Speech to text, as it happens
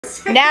was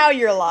checking. Now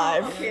you're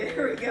live. Okay,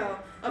 there we go.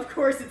 Of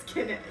course it's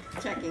checking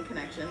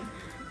connection.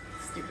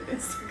 Stupid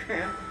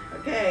Instagram.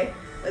 Okay,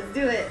 let's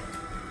do it.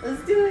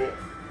 Let's do it.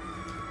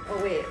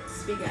 Oh wait,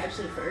 speaking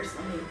actually first,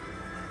 let me.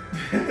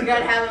 You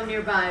gotta have him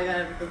nearby. I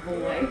gotta have the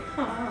boy.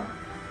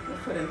 We'll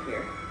put him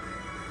here.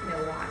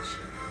 No, watch.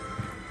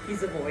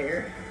 He's a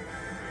voyeur.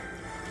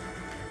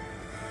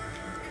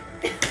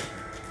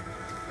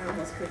 I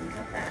almost couldn't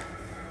cut that.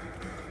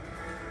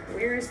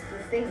 Where is the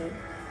thing?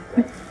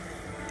 What?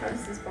 How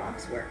does this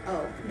box work?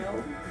 Oh,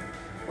 no.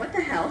 What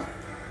the hell?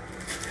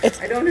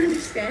 I don't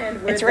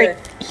understand where it's right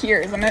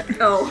here, isn't it?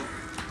 Oh.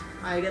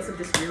 I guess I'm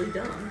just really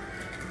dumb.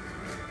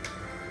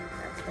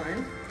 That's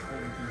fun.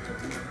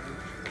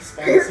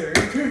 Sponsor.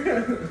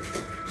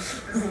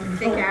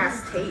 Thick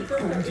ass tape.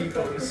 Home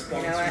Depot is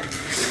sponsored. You know what?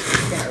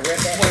 I'm gonna rip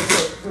it.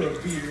 For a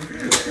beer.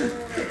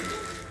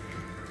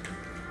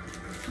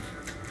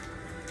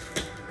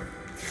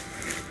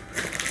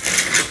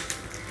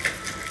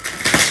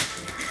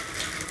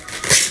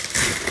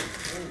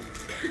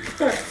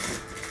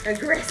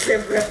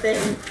 Aggressive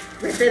ripping.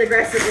 Rip it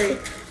aggressively.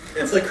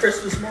 It's like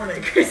Christmas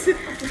morning. Yay!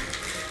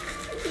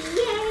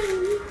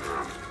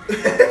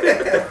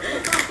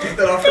 Take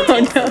that off your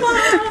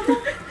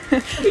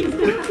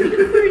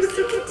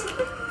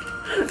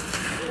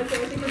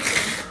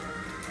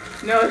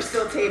No, there's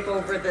still tape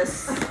over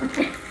this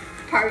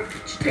part.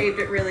 She taped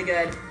it really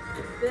good.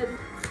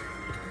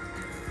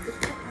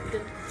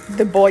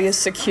 The boy is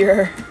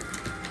secure.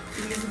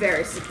 He's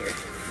very secure.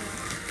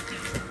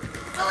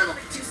 A little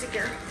bit too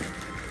secure.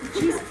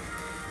 Jeez.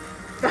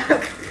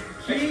 Fuck.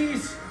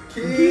 Keys.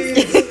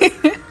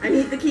 I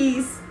need the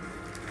keys.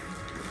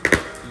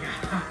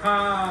 Yeah.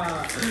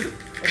 Oh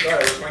god, I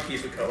wish my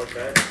keys would cut like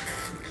that.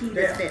 Key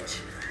this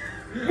bitch.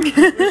 I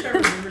wish I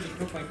remembered to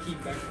put my key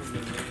back from the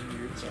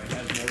lanyard so I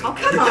had more. Oh,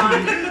 come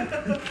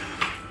on.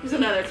 Here's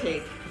another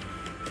tape.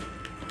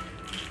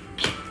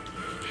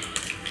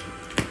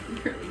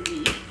 Really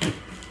weak.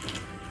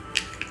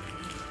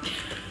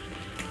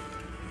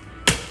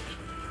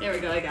 There we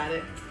go, I got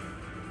it.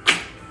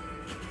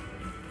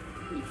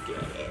 You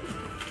got it.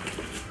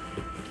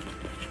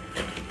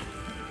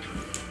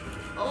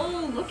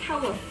 Oh, look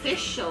how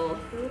official.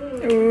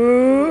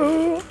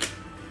 Ooh. Oh,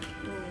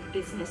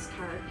 business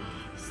card.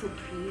 So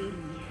pretty.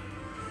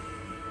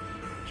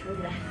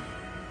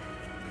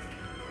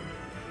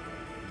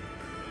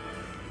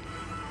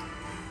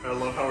 I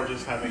love how we're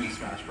just having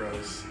Smash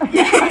Bros.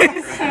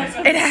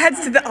 It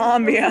adds to the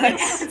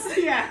ambiance.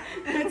 Yeah,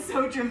 that's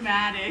so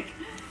dramatic.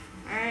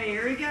 Alright,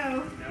 here we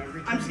go.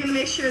 I'm just gonna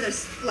make sure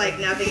there's like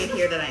nothing in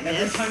here that I Every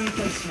missed. time you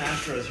play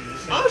Smash Bros, you're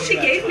just Oh, she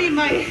gave me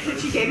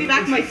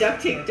back my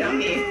duct tape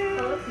dummy.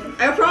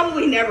 I'll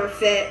probably never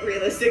fit,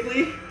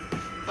 realistically.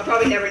 I'll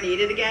probably never need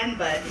it again,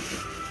 but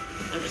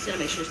I'm just gonna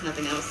make sure there's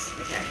nothing else.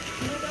 Okay.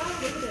 Oh my god,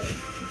 look at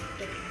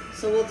it.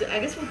 So I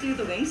guess we'll do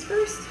the wings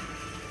first.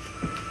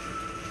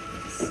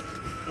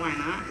 Why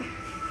not?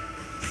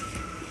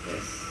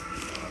 This.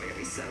 Oh, they're gonna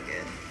be so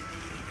good.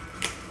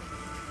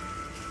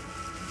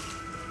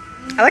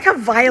 I like how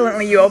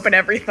violently you open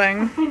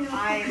everything.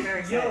 I am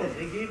very Yo, excited.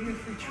 they gave you a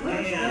free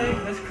trash bag?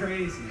 That's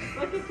crazy.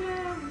 Look at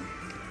them.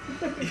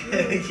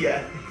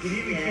 Yeah, you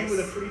even came Yes. with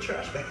a free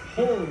trash bag.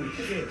 Holy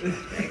shit.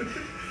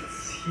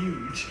 It's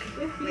huge.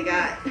 They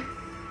got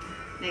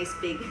nice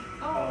big,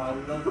 Oh, I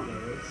love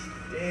those.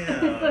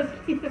 Damn.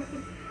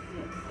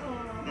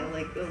 they're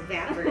like little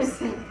vappers.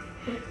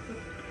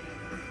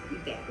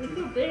 They're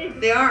so big.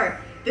 They are.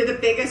 They're the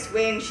biggest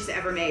wings she's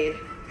ever made.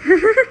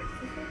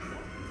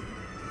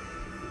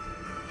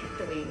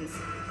 The wings.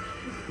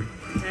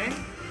 Okay.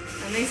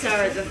 And these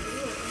are the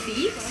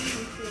feet.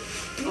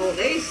 Oh,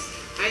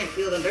 I didn't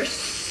feel them. They're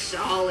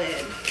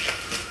solid.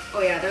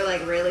 Oh yeah, they're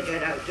like really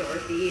good outdoor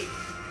feet.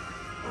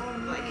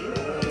 Like,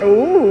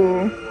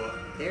 Ooh.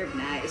 they're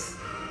nice.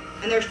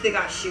 And they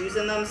got shoes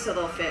in them, so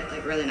they'll fit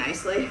like really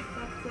nicely.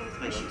 It's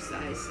my shoe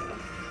size, so.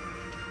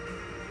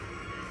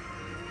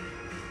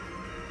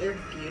 They're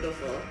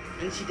beautiful.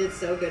 And she did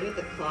so good with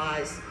the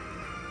claws.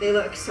 They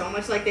look so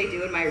much like they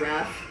do in my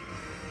ref.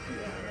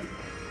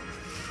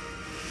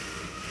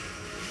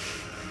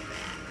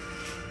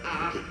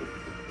 I'm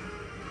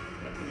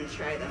gonna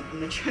try them. I'm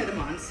gonna try them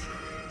on,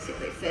 see if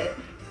they fit.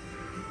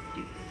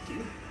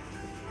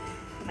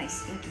 My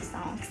stinky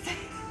socks.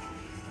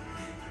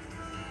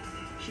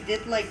 She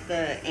did like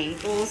the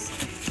ankles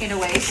in a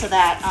way so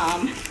that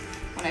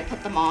when I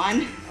put them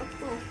on,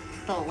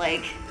 they'll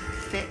like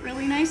fit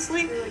really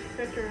nicely. They're like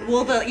thicker.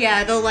 Well,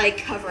 they'll like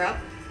cover up.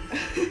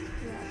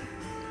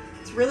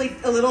 It's really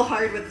a little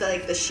hard with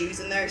the shoes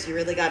in there, so you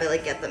really gotta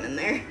like get them in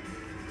there.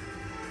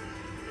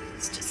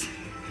 It's just.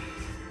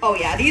 Oh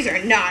yeah, these are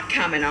not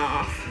coming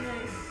off.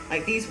 Nice.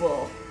 Like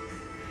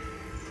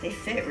they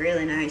fit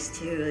really nice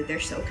too. Like they're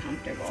so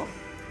comfortable.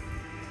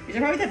 These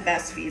are probably the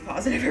best feet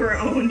paws I've ever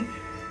owned.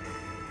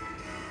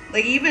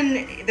 Like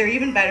they're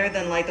even better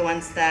than like the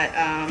ones that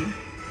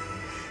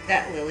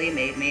that Lily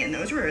made me, and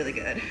those were really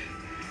good.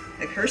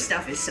 Like her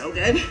stuff is so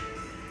good,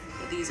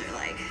 but these are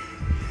like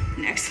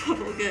next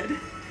level good.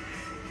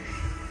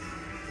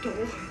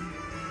 Oh.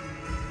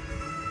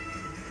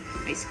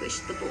 I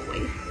squished the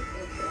boy.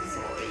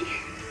 Sorry.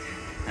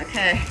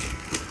 Okay.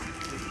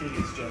 This kid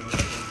is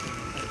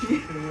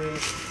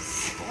generous.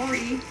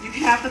 Sorry. You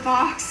can have the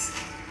box.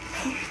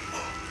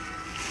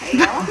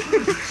 Tail.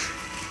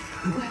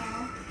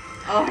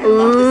 Oh, I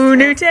love this Ooh,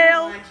 new so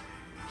tail. much.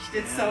 She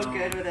did so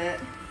good with it.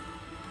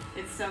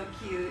 It's so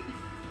cute.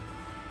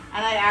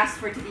 And I asked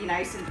for it to be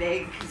nice and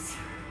big because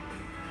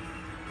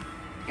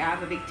I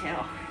have a big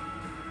tail.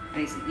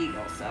 And he's an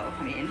eagle, so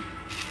I mean,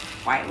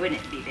 why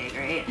wouldn't it be big,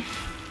 right?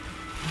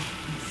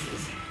 This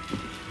is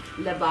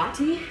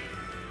Labati.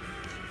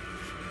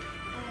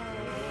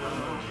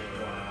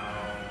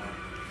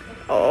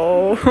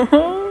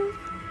 Oh.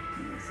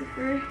 And the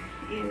zipper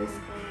is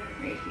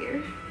right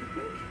here.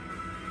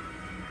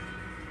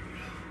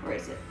 Where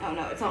is it? Oh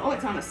no, it's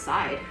on the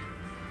side.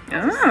 It's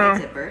a side Oh.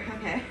 zipper.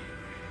 Okay.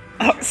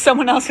 Oh,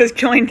 someone else has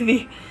joined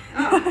the.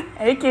 Oh.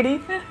 Hey, kitty.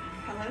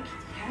 Hello, kitty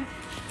cat.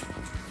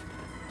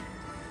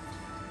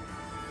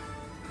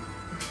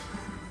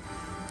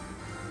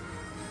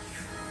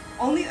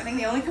 I think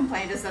the only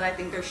complaint is that I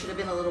think there should have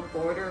been a little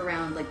border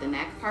around like the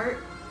neck part.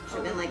 Should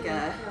have been like a,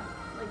 yeah,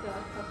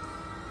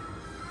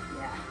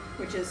 yeah,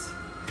 which is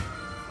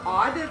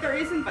odd that there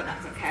isn't, but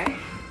that's okay.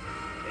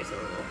 There's a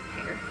little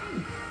hair.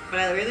 But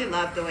I really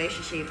love the way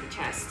she shaved the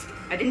chest.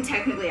 I didn't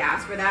technically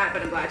ask for that,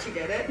 but I'm glad she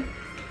did it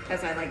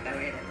because I like the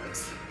way it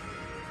looks.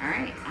 All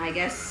right, I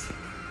guess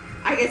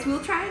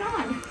we'll try it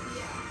on.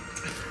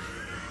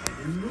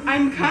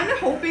 I'm kind of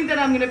hoping that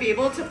I'm gonna be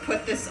able to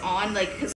put this on, like, 'cause